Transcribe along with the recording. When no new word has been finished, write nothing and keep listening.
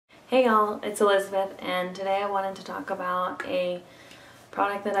Hey y'all, it's Elizabeth, and today I wanted to talk about a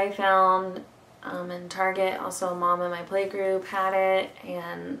product that I found in Target. Also, mom in my playgroup had it,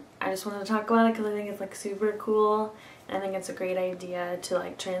 and I just wanted to talk about it because I think it's like super cool. And I think it's a great idea to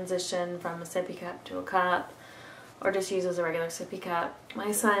like transition from a sippy cup to a cup, or just use as a regular sippy cup.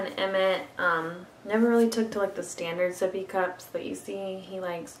 My son Emmett never really took to like the standard sippy cups that you see. He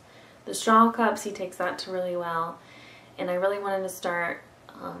likes the straw cups. He takes that to really well, and I really wanted to start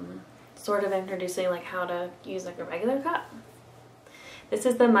sort of introducing like how to use like a regular cup. This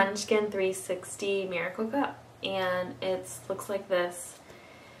is the Munchkin 360 Miracle Cup, and it looks like this.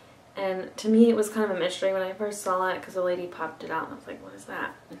 And to me it was kind of a mystery when I first saw it, because the lady popped it out and I was like, what is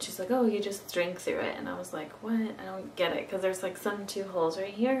that? And she's like, oh, you just drink through it. And I was like, what? I don't get it, because there's like some two holes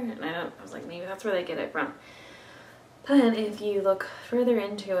right here, and I was like, maybe that's where they get it from. But if you look further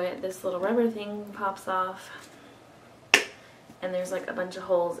into it, this little rubber thing pops off, and there's like a bunch of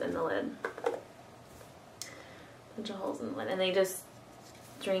holes in the lid. And they just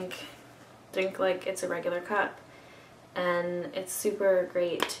drink like it's a regular cup. And it's super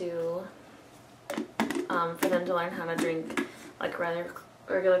great to for them to learn how to drink like a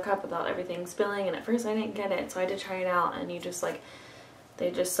regular cup without everything spilling. And at first I didn't get it, so I had to try it out. And you just like, they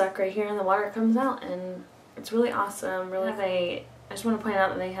just suck right here and the water comes out, and it's really awesome. I just want to point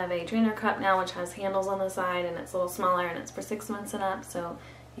out that they have a trainer cup now, which has handles on the side, and it's a little smaller, and it's for 6 months and up, so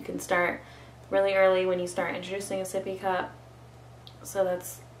you can start really early when you start introducing a sippy cup. So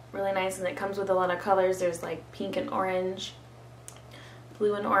that's really nice, and it comes with a lot of colors. There's like pink and orange,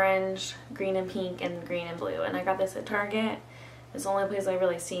 blue and orange, green and pink, and green and blue. And I got this at Target. It's the only place I've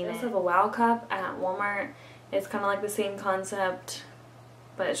really seen it. I also have a Wow Cup at Walmart. It's kind of like the same concept,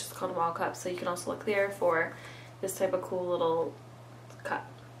 but it's just called Wow Cup, so you can also look there for this type of cool little cup.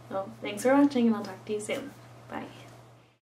 So thanks for watching, and I'll talk to you soon. Bye.